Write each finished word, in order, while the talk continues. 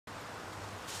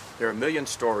There are a million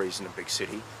stories in a big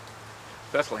city.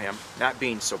 Bethlehem, not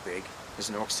being so big, is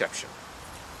no exception.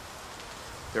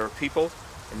 There are people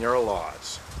and there are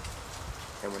laws.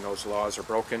 And when those laws are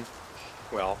broken,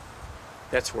 well,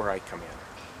 that's where I come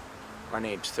in. My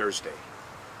name's Thursday.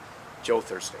 Joe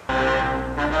Thursday.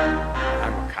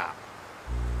 I'm a cop.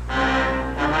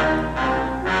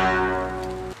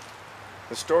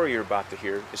 The story you're about to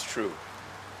hear is true.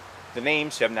 The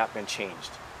names have not been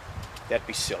changed. That'd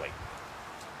be silly.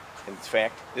 In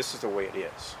fact, this is the way it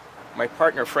is. My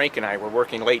partner Frank and I were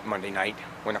working late Monday night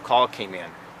when a call came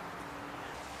in.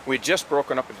 We had just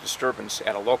broken up a disturbance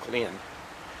at a local inn,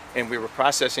 and we were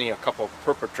processing a couple of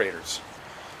perpetrators.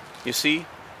 You see,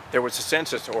 there was a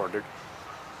census ordered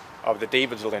of the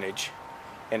Davids lineage,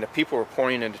 and the people were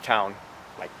pouring into town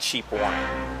like cheap wine.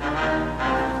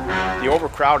 The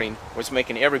overcrowding was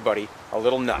making everybody a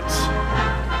little nuts.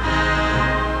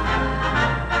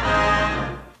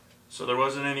 So there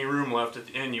wasn't any room left at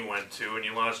the inn you went to, and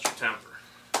you lost your temper.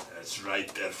 That's right,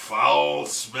 that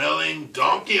foul-smelling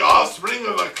donkey offspring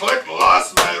of a clerk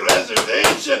lost my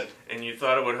reservation. And you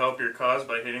thought it would help your cause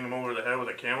by hitting him over the head with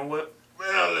a camel whip?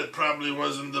 Well, it probably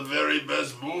wasn't the very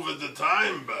best move at the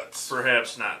time, but...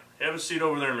 Perhaps not. Have a seat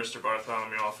over there, Mr.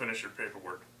 Bartholomew. I'll finish your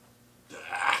paperwork.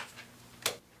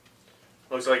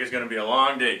 Looks like it's going to be a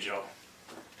long day, Joe.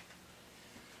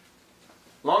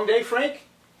 Long day, Frank?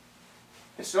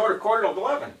 It's order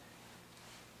 11:15.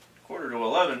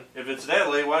 11:45? If it's that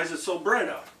late, why is it so bright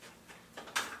out?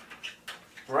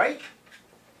 Bright?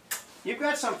 You've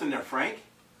got something there, Frank.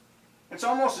 It's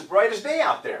almost as bright as day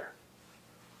out there.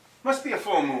 Must be a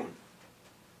full moon.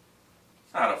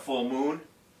 Not a full moon.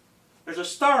 There's a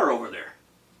star over there.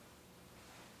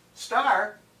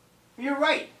 Star? You're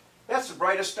right. That's the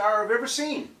brightest star I've ever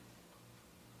seen.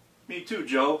 Me too,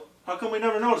 Joe. How come we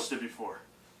never noticed it before?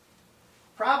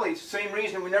 Probably it's the same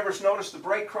reason we never noticed the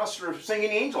bright cluster of singing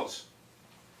angels.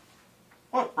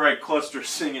 What bright cluster of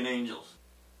singing angels?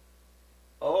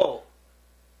 Oh.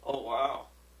 Oh, wow.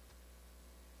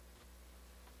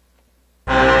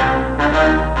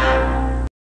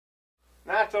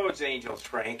 Not those angels,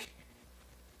 Frank.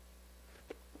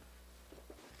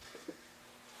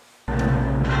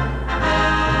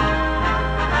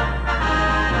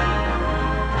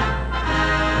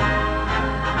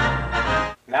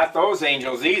 Not those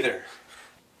angels either.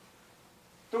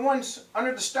 The ones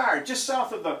under the star, just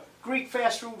south of the Greek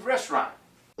fast food restaurant.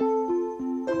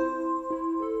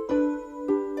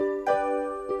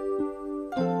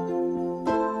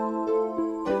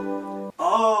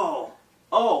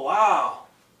 Oh, wow.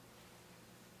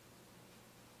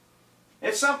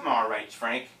 It's something all right,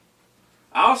 Frank.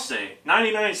 I'll say,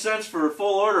 99 cents for a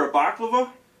full order of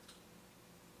baklava?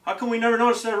 How come we never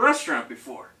noticed that restaurant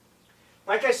before?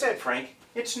 Like I said, Frank,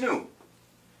 it's new.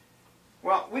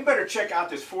 Well, we better check out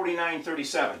this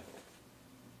 4937.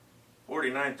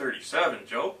 4937,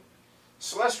 Joe?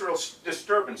 Celestial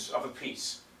disturbance of a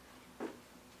piece.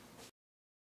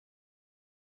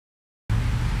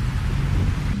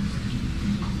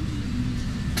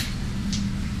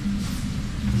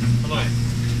 Hello.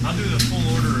 I'll do the full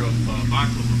order of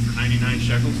baklava for 99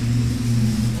 shekels.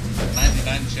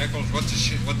 99 shekels? What's a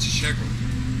shekel?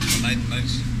 99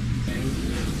 shekels.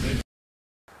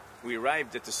 We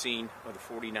arrived at the scene of the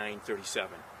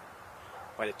 4937.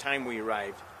 By the time we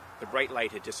arrived, the bright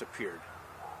light had disappeared.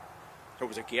 There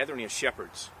was a gathering of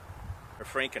shepherds, where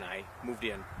Frank and I moved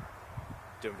in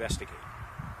to investigate.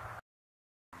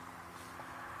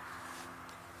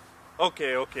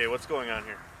 Okay, what's going on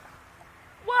here?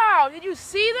 Wow, did you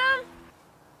see them?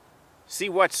 See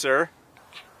what, sir?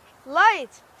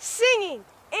 Lights, singing,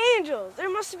 angels. There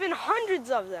must have been hundreds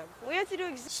of them. We have to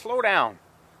do Slow down.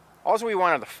 All we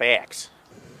want are the facts.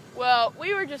 Well,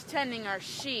 we were just tending our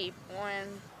sheep when...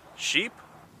 Sheep?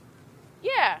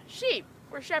 Yeah, sheep.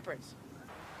 We're shepherds.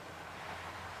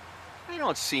 I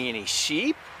don't see any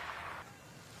sheep.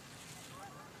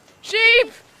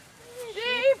 Sheep!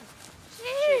 Sheep!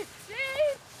 Sheep!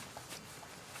 Sheep!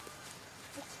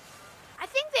 I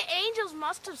think the angels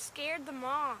must have scared them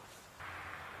off.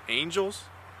 Angels?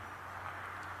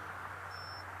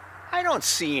 I don't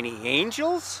see any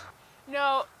angels.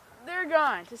 No, they're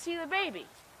gone to see the baby.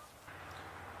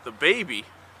 The baby?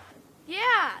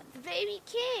 Yeah, the baby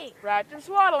king. Wrapped in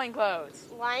swaddling clothes.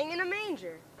 Lying in a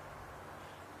manger.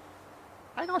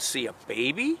 I don't see a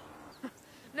baby.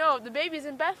 No, the baby's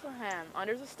in Bethlehem,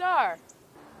 under the star.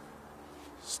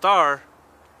 Star?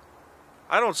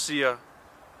 I don't see a...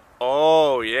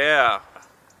 Oh, yeah.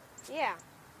 Yeah,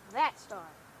 that star.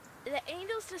 The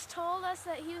angels just told us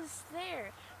that he was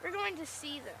there. We're going to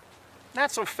see them. Not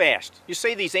so fast. You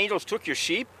say these angels took your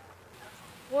sheep?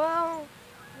 Well,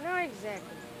 not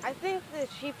exactly. I I think the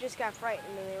sheep just got frightened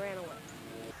and they ran away.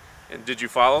 And did you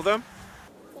follow them?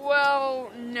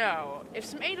 Well, no. If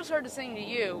some angels started to sing to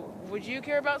you, would you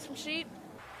care about some sheep?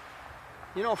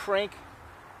 You know, Frank,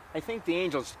 I think the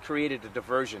angels created a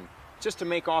diversion just to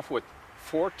make off with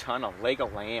 4 ton of leg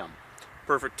of lamb.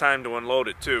 Perfect time to unload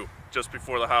it, too, just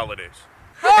before the holidays.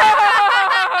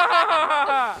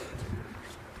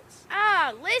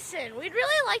 Listen, we'd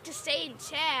really like to stay and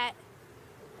chat.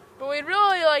 But we'd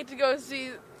really like to go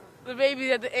see the baby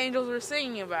that the angels were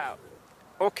singing about.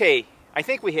 Okay, I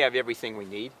think we have everything we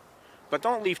need, but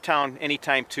don't leave town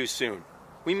anytime too soon.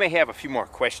 We may have a few more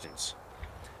questions.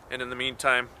 And in the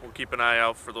meantime, we'll keep an eye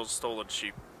out for those stolen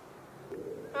sheep.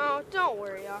 Oh, don't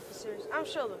worry, officers. I'm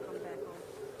sure they'll come back home.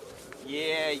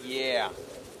 Yeah.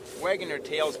 Wagging their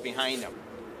tails behind them.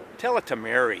 Tell it to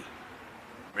Mary.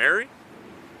 Mary?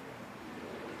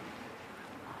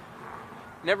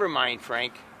 Never mind,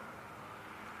 Frank.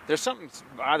 There's something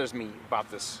that bothers me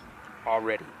about this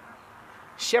already.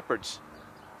 Shepherds,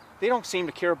 they don't seem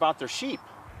to care about their sheep.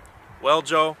 Well,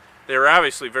 Joe, they were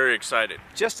obviously very excited.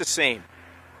 Just the same.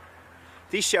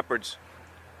 These shepherds,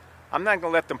 I'm not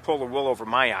going to let them pull the wool over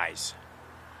my eyes.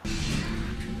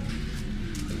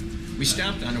 We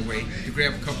stopped on the way to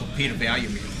grab a couple of peanut value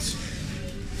meals.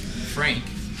 Frank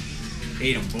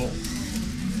ate them both.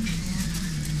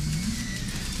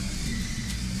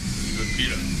 Good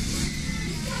pita.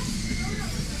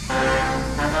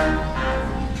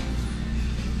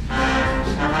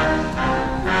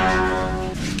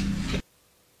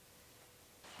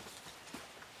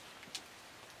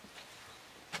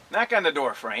 Knock on the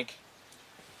door, Frank.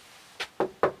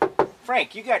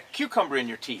 Frank, you got cucumber in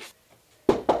your teeth.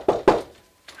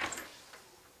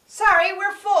 Sorry,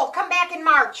 we're full. Come back in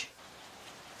March.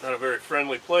 Not a very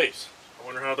friendly place. I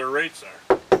wonder how their rates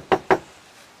are.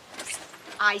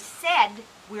 I said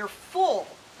we're full.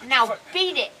 Now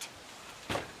beat it.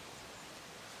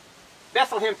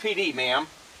 Bethlehem PD, ma'am.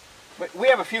 We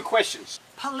have a few questions.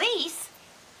 Police?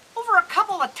 Over a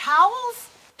couple of towels?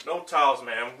 No towels,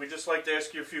 ma'am. We'd just like to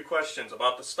ask you a few questions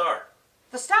about the star.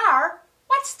 The star?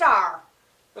 What star?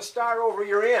 The star over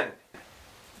your inn.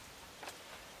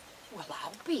 Well,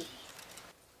 I'll be.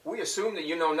 We assume that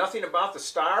you know nothing about the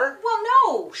star? Well,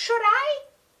 no. Should I?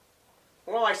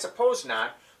 Well, I suppose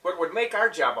not, but it would make our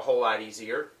job a whole lot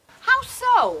easier. How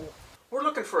so? We're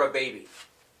looking for a baby.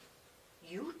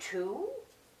 You too?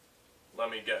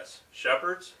 Let me guess.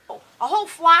 Shepherds? A whole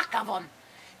flock of them.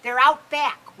 They're out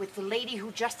back with the lady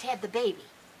who just had the baby.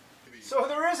 So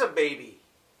there is a baby.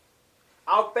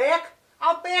 Out back?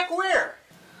 Out back where?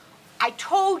 I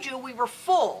told you we were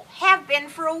full. Have been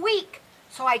for a week.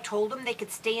 So I told them they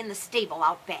could stay in the stable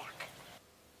out back.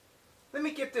 Let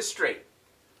me get this straight.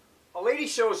 A lady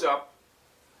shows up,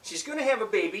 she's going to have a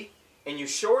baby, and you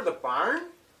show her the barn?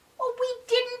 Well, we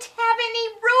didn't have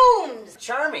any rooms.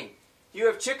 Charming. You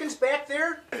have chickens back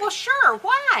there? Well, sure.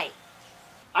 Why?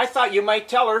 I thought you might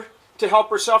tell her to help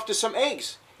herself to some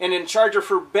eggs and then charge her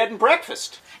for bed and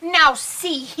breakfast. Now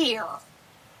see here.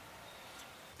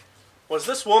 Was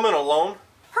this woman alone?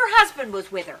 Her husband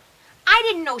was with her. I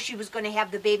didn't know she was going to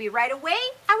have the baby right away.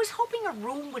 I was hoping a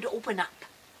room would open up.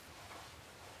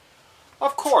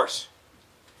 Of course.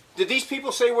 Did these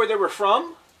people say where they were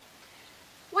from?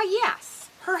 Why, yes.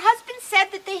 Her husband said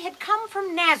that they had come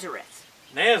from Nazareth.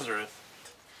 Nazareth?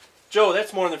 Joe,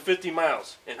 that's more than 50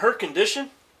 miles. In her condition?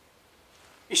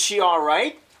 Is she all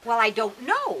right? Well, I don't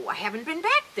know. I haven't been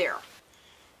back there.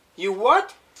 You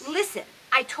what? Listen,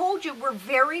 I told you we're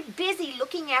very busy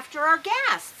looking after our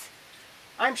guests.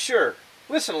 I'm sure.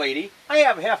 Listen, lady, I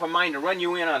have half a mind to run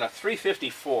you in on a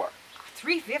 354.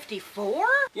 354?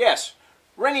 Yes,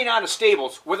 renting out of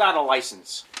stables without a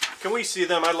license. Can we see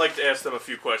them? I'd like to ask them a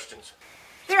few questions.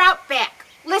 They're out back.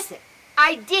 Listen,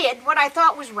 I did what I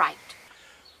thought was right.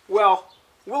 Well,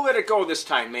 we'll let it go this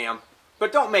time, ma'am,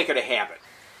 but don't make it a habit.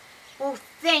 Oh,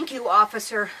 thank you,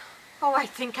 officer. Oh, I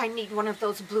think I need one of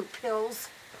those blue pills.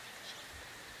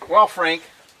 Well, Frank,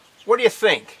 what do you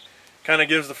think? Kind of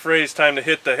gives the phrase time to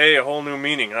hit the hay a whole new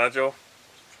meaning, huh, Joe?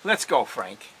 Let's go,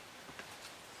 Frank.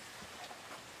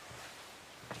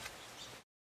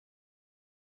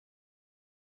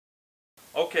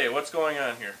 Okay, what's going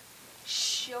on here?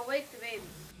 Shh, you'll wake the baby.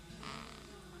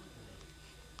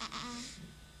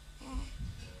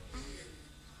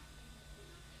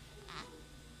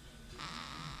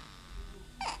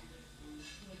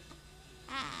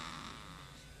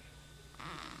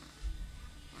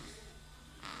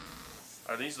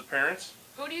 Are these the parents?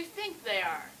 Who do you think they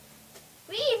are?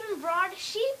 We even brought a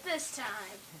sheep this time.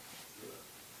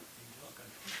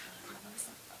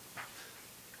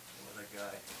 What a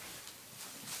guy.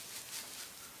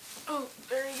 Oh,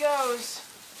 there he goes.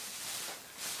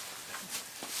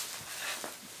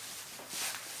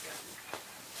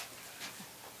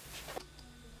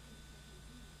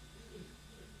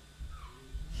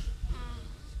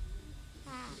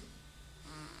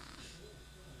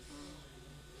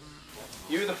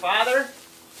 You the father?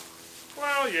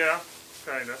 Well, yeah,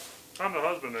 kinda. I'm the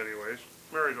husband anyways.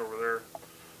 Mary's over there.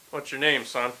 What's your name,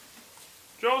 son?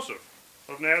 Joseph,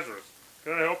 of Nazareth.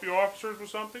 Can I help you officers with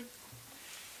something?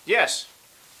 Yes.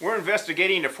 We're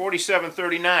investigating a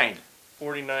 4739.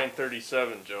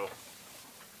 4937, Joe.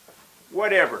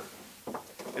 Whatever.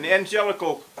 An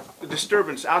angelical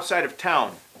disturbance outside of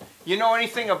town. You know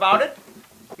anything about it?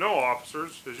 No,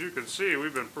 officers. As you can see,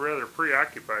 we've been rather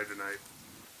preoccupied tonight.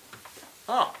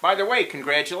 Oh, by the way,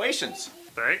 congratulations.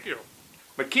 Thank you.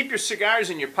 But keep your cigars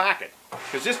in your pocket,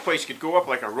 because this place could go up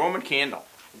like a Roman candle.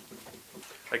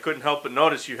 I couldn't help but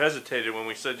notice you hesitated when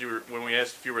we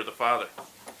asked if you were the father.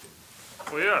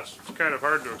 Well, yes, it's kind of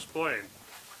hard to explain.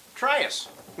 Try us.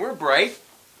 We're bright.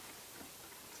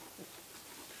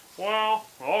 Well,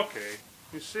 okay.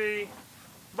 You see,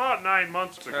 about 9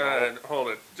 months ago... Hold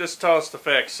it. Just tell us the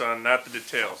facts, son, not the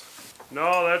details.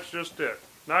 No, that's just it.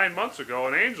 9 months ago,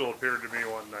 an angel appeared to me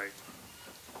one night.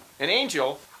 An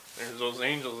angel? There's those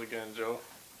angels again, Joe.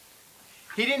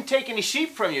 He didn't take any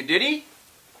sheep from you, did he?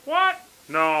 What?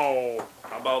 No.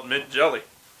 How about mint jelly?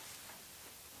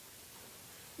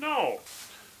 No.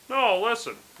 No,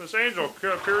 listen. This angel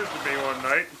appears to me one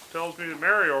night and tells me that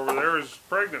Mary over there is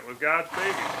pregnant with God's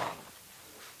baby.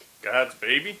 God's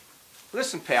baby?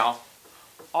 Listen, pal.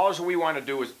 All we want to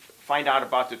do is find out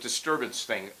about the disturbance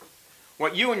thing.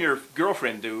 What you and your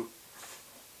girlfriend do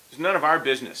is none of our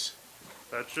business.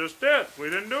 That's just it. We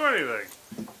didn't do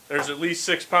anything. There's at least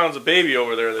 6 pounds of baby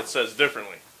over there that says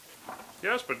differently.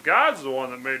 Yes, but God's the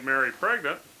one that made Mary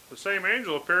pregnant. The same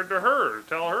angel appeared to her to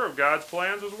tell her of God's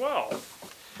plans as well.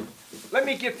 Let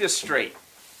me get this straight.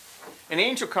 An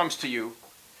angel comes to you,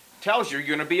 tells you you're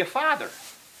going to be a father.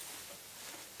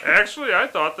 Actually, I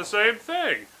thought the same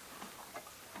thing.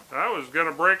 I was going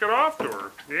to break it off to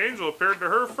her. The angel appeared to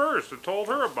her first and told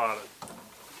her about it.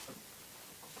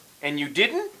 And you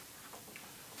didn't?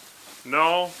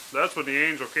 No, that's when the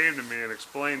angel came to me and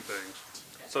explained things.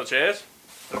 Such as?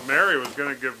 That Mary was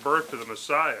going to give birth to the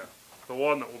Messiah, the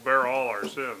one that will bear all our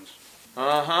sins.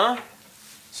 Uh-huh.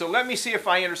 So let me see if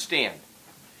I understand.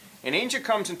 An angel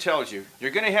comes and tells you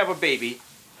you're going to have a baby,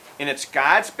 and it's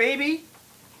God's baby?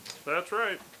 That's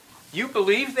right. You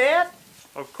believe that?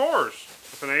 Of course.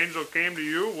 If an angel came to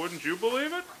you, wouldn't you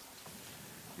believe it?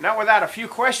 Not without a few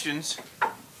questions.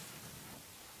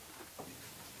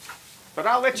 But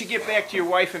I'll let you get back to your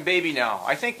wife and baby now.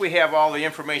 I think we have all the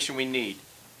information we need.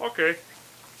 Okay.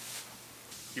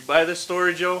 You buy this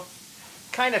story, Joe?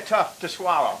 Kind of tough to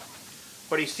swallow.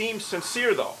 But he seems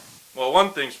sincere, though. Well,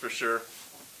 one thing's for sure.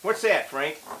 What's that,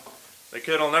 Frank? The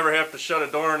kid'll never have to shut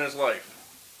a door in his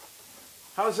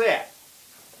life. How's that?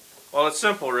 Well, it's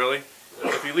simple, really.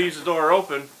 If he leaves the door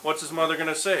open, what's his mother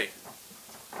gonna say?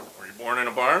 Were you born in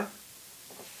a barn?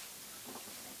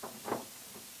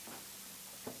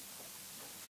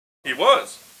 He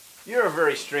was. You're a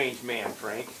very strange man,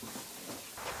 Frank.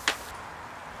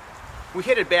 We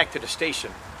headed back to the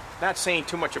station, not saying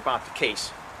too much about the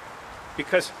case,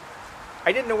 because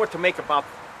I didn't know what to make about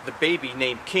the baby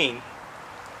named King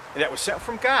that was sent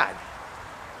from God.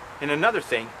 And another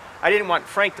thing, I didn't want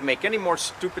Frank to make any more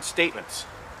stupid statements.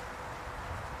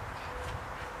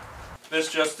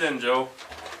 This just in, Joe.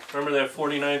 Remember that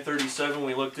 4937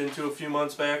 we looked into a few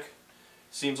months back?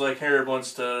 Seems like Herod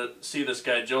wants to see this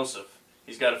guy Joseph.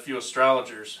 He's got a few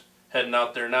astrologers heading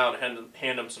out there now to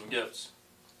hand him some gifts.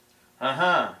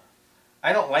 Uh-huh.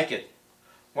 I don't like it.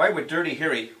 Why would Dirty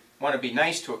Harry want to be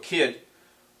nice to a kid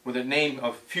with a name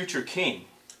of future king?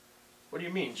 What do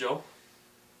you mean, Joe?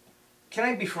 Can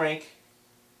I be frank?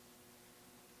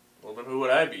 Well, then who would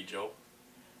I be, Joe?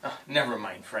 Never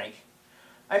mind, Frank.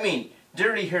 I mean,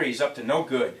 Dirty Harry's up to no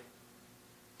good.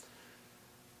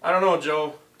 I don't know,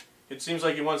 Joe. It seems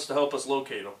like he wants to help us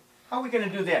locate him. How are we going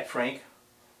to do that, Frank?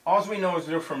 All we know is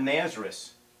they're from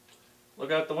Nazareth.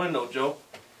 Look out the window, Joe.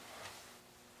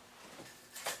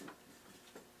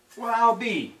 Well, I'll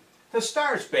be. The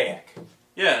star's back.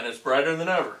 Yeah, and it's brighter than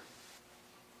ever.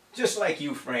 Just like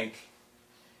you, Frank.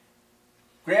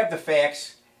 Grab the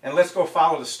facts and let's go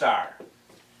follow the star.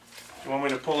 You want me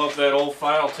to pull up that old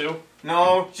file, too?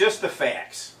 No, just the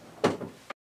facts.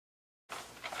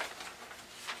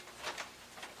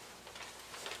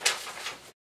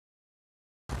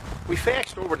 We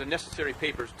faxed over the necessary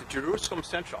papers to Jerusalem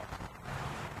Central.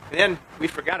 And then we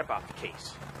forgot about the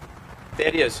case.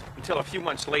 That is, until a few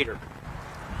months later,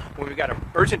 when we got an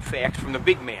urgent fax from the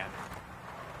big man.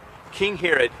 King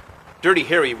Herod, Dirty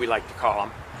Harry we like to call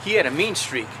him, he had a mean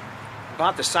streak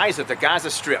about the size of the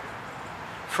Gaza Strip.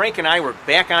 Frank and I were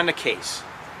back on the case.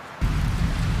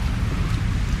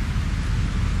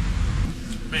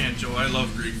 Man, Joe, I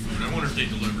love Greek food. I wonder if they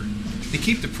deliver. They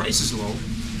keep the prices low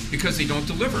because they don't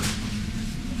deliver.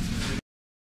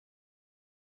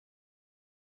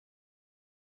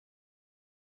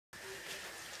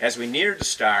 As we neared the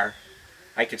star,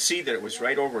 I could see that it was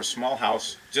right over a small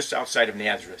house just outside of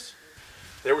Nazareth.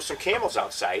 There were some camels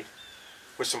outside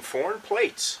with some foreign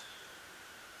plates.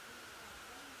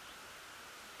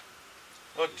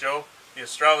 Look, Joe, the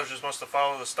astrologers must have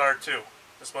followed the star too.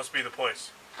 This must be the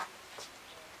place.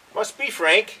 Must be,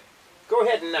 Frank. Go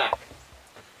ahead and knock.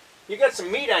 You got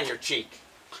some meat on your cheek.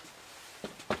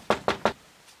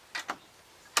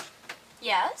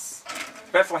 Yes?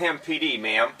 Bethlehem PD,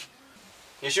 ma'am.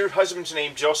 Is your husband's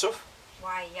name Joseph?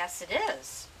 Why, yes it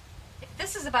is. If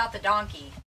this is about the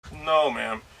donkey... No,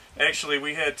 ma'am. Actually,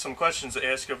 we had some questions to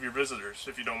ask of your visitors,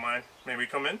 if you don't mind. May we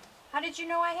come in? How did you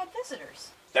know I had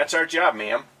visitors? That's our job,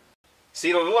 ma'am.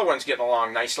 See, the little one's getting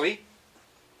along nicely.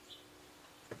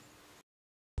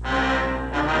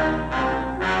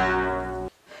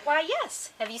 Why,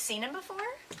 yes. Have you seen him before?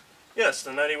 Yes,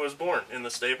 the night he was born, in the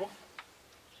stable.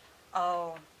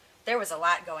 Oh, there was a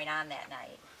lot going on that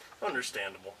night.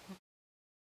 Understandable.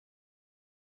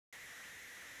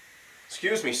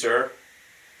 Excuse me, sir.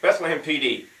 Bethlehem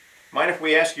PD. Mind if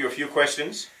we ask you a few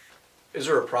questions? Is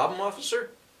there a problem, officer?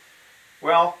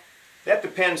 Well, that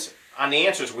depends on the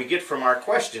answers we get from our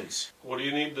questions. What do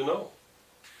you need to know?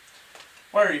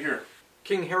 Why are you here?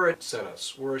 King Herod sent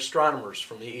us. We're astronomers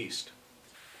from the east.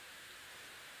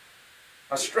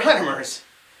 Astronomers?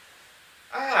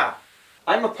 Ah,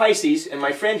 I'm a Pisces and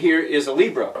my friend here is a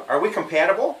Libra. Are we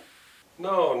compatible?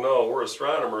 No, we're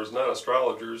astronomers, not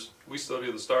astrologers. We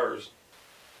study the stars.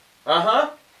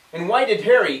 Uh-huh. And why did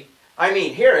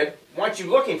Herod, want you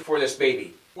looking for this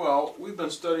baby? Well, we've been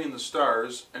studying the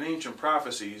stars and ancient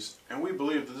prophecies, and we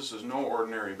believe that this is no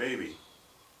ordinary baby.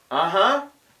 Uh-huh.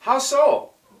 How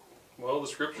so? Well, the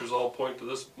scriptures all point to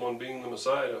this one being the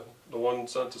Messiah, the one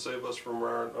sent to save us from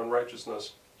our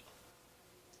unrighteousness.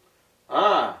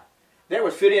 Ah, that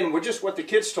would fit in with just what the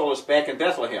kids told us back in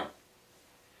Bethlehem.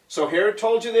 So Herod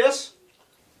told you this?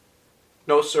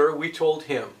 No, sir, we told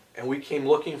him, and we came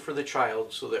looking for the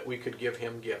child so that we could give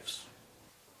him gifts.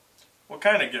 What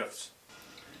kind of gifts?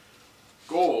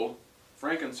 Gold,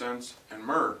 frankincense, and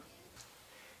myrrh.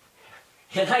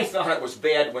 And I thought it was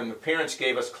bad when the parents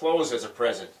gave us clothes as a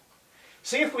present.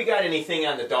 See if we got anything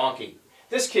on the donkey.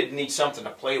 This kid needs something to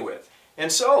play with.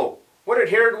 And so, what did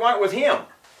Herod want with him?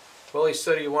 Well, he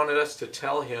said he wanted us to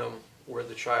tell him where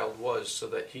the child was so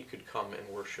that he could come and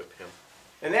worship him.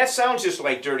 And that sounds just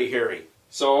like Dirty Harry.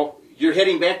 So, you're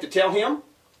heading back to tell him?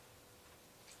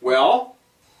 Well?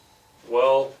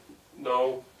 Well,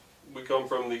 no, we come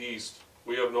from the east.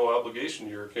 We have no obligation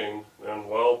to your king, and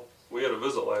well, we had a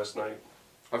visit last night.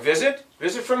 A visit?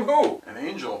 Visit from who? An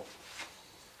angel.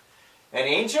 An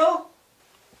angel?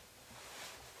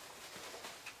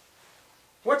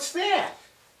 What's that?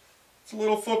 It's a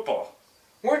little football.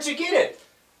 Where'd you get it?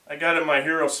 I got it in my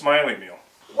Hero Smiley meal.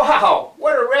 Wow,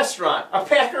 what a restaurant. A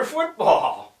Packer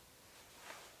football.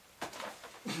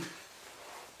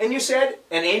 And you said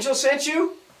an angel sent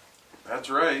you? That's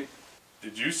right.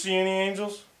 Did you see any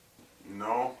angels?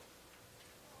 No.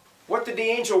 What did the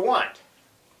angel want?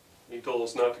 He told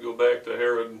us not to go back to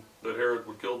Herod, that Herod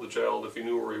would kill the child if he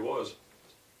knew where he was.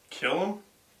 Kill him?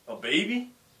 A baby?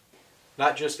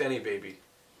 Not just any baby.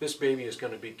 This baby is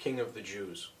going to be king of the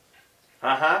Jews.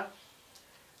 Uh-huh.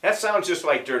 That sounds just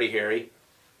like Dirty Harry.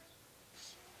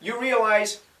 You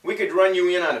realize we could run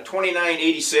you in on a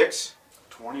 2986?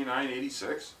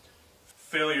 2986?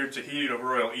 Failure to heed a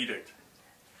royal edict.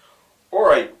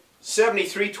 Or a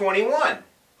 7321?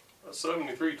 A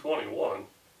 7321?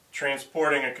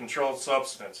 Transporting a controlled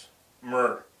substance,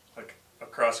 myrrh, like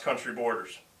across country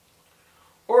borders.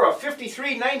 Or a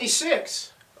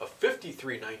 5396? A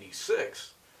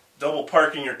 5396? Double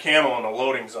parking your camel in a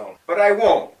loading zone. But I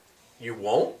won't. You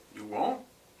won't? You won't?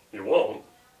 You won't?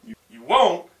 You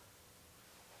won't?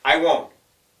 I won't.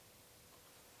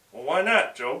 Well, why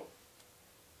not, Joe?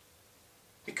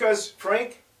 Because,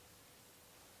 Frank,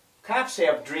 cops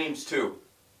have dreams too.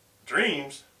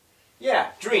 Dreams?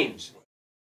 Yeah, dreams.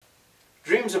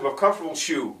 Dreams of a comfortable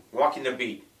shoe, walking the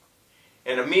beat,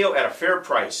 and a meal at a fair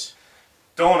price.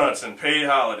 Donuts and paid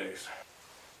holidays.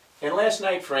 And last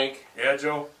night, Frank... Yeah,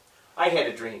 Joe? I had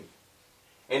a dream.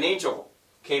 An angel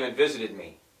came and visited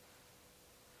me.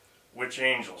 Which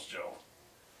angels, Joe?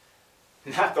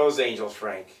 Not those angels,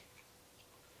 Frank.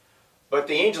 But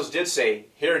the angels did say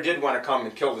Herod did want to come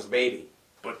and kill this baby.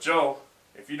 But Joe,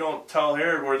 if you don't tell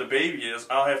Herod where the baby is,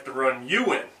 I'll have to run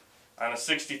you in on a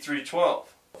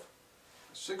 6312.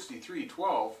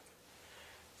 6312?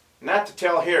 Not to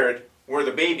tell Herod where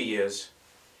the baby is,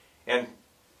 and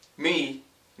me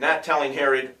not telling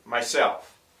Herod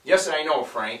myself. Yes, I know,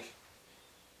 Frank.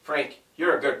 Frank,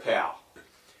 you're a good pal.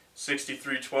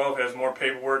 6312 has more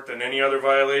paperwork than any other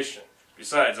violation.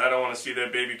 Besides, I don't want to see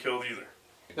that baby killed either.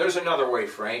 There's another way,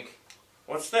 Frank.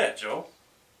 What's that, Joe?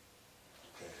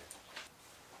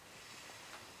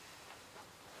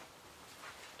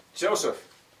 Joseph,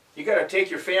 you gotta take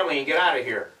your family and get out of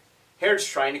here. Herod's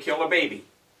trying to kill the baby.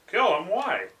 Kill him?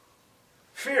 Why?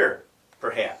 Fear,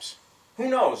 perhaps. Who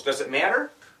knows? Does it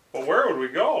matter? Well, where would we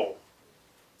go?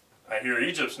 I hear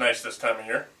Egypt's nice this time of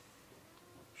year.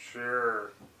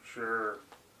 Sure.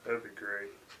 That'd be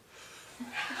great.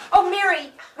 Oh,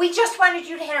 Mary, we just wanted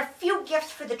you to have a few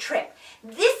gifts for the trip.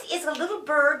 This is a little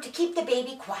bird to keep the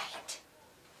baby quiet.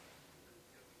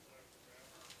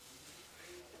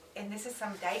 And this is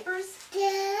some diapers?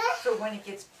 Yeah. For when it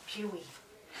gets pewy.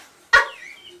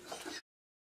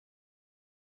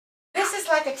 This is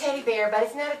like a teddy bear, but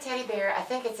it's not a teddy bear. I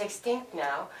think it's extinct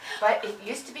now, but it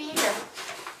used to be here.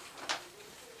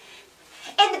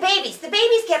 And the babies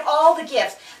get all the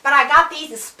gifts, but I got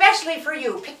these especially for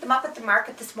you. Picked them up at the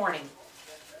market this morning.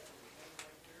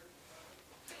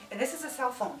 And this is a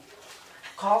cell phone.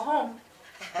 Call home.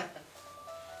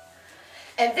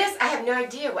 And this, I have no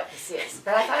idea what this is,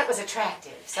 but I thought it was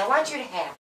attractive, so I want you to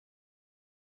have it.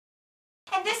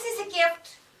 And this is a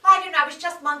gift. I don't know, I was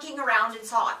just monkeying around and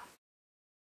saw it.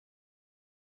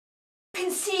 You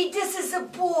can see this is a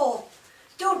bull.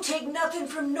 Don't take nothing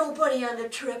from nobody on the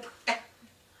trip.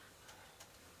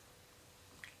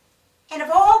 And of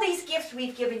all these gifts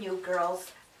we've given you,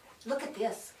 girls, look at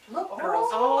this. Look, girls.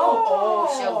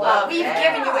 She'll love We've that.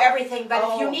 given you everything, but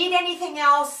if you need anything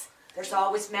else, there's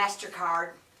always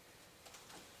MasterCard.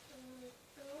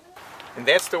 And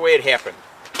that's the way it happened.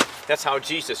 That's how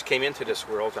Jesus came into this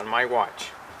world on my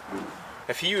watch.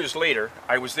 A few years later,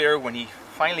 I was there when he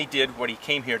finally did what he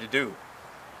came here to do.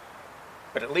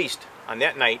 But at least on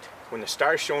that night, when the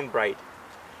stars shone bright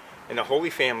and the Holy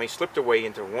Family slipped away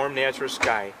into the warm Nazareth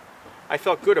sky, I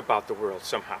felt good about the world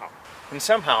somehow. And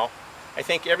somehow, I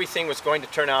think everything was going to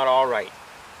turn out all right.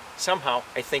 Somehow,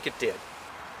 I think it did.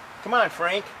 Come on,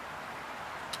 Frank.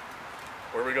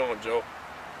 Where are we going, Joe?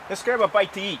 Let's grab a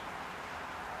bite to eat.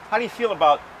 How do you feel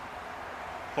about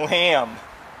lamb?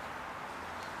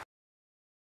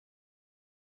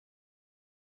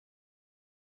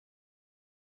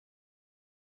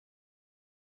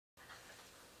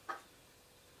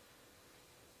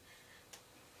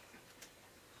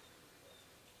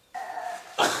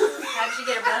 How'd you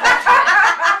get a bun?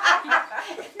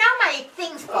 Now my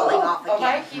thing's falling off again.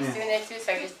 Mine keeps doing it too,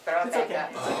 so I just throw it back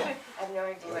up. I have no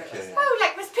idea what it was. Oh,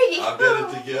 like Miss Piggy. I'll get it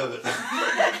together.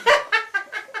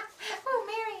 Oh,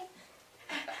 Mary.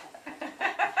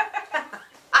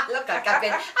 I look like I've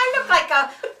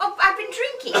been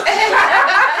drinking.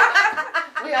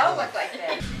 We all look like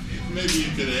that. Maybe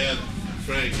you could add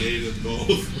Frank ate them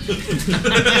both.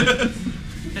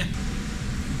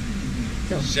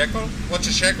 Shekel? What's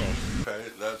a shekel? Okay,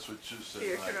 that's what you said.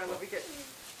 Here, turn on, let me get...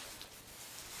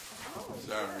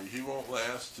 Sorry, he won't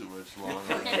last too much longer.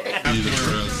 Oh, okay.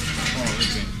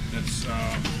 That's,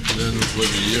 Then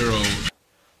with a year old.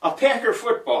 A Packer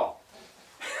football.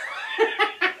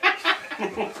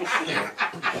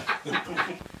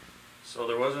 So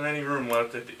there wasn't any room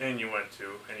left at the inn you went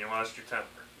to, and you lost your temper.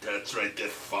 That's right, that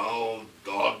foul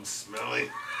dog smelling.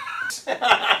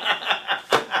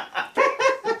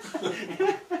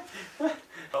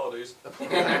 Holidays.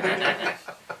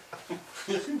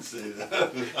 You can say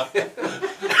that.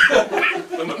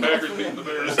 Then the Packers beat the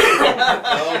Bears.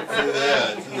 Don't do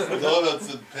that. It's donuts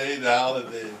and paid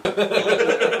holidays.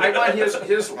 I want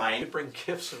his line. Bring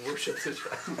gifts and worship to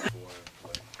God.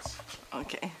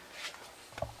 Okay.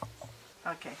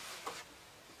 Okay.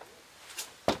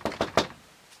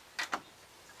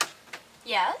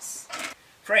 Yes?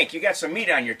 Frank, you got some meat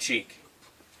on your cheek.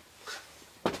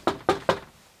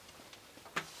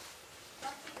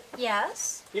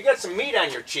 Yes? You got some meat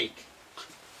on your cheek.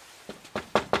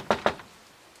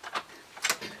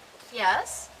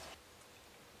 Yes?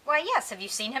 Why, yes. Have you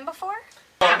seen him before?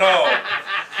 Oh,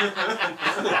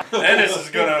 no. Dennis is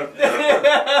gonna...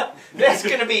 That's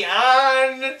gonna be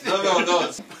on.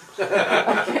 No.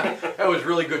 That was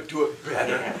really good. Do it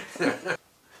better.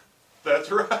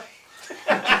 That's right.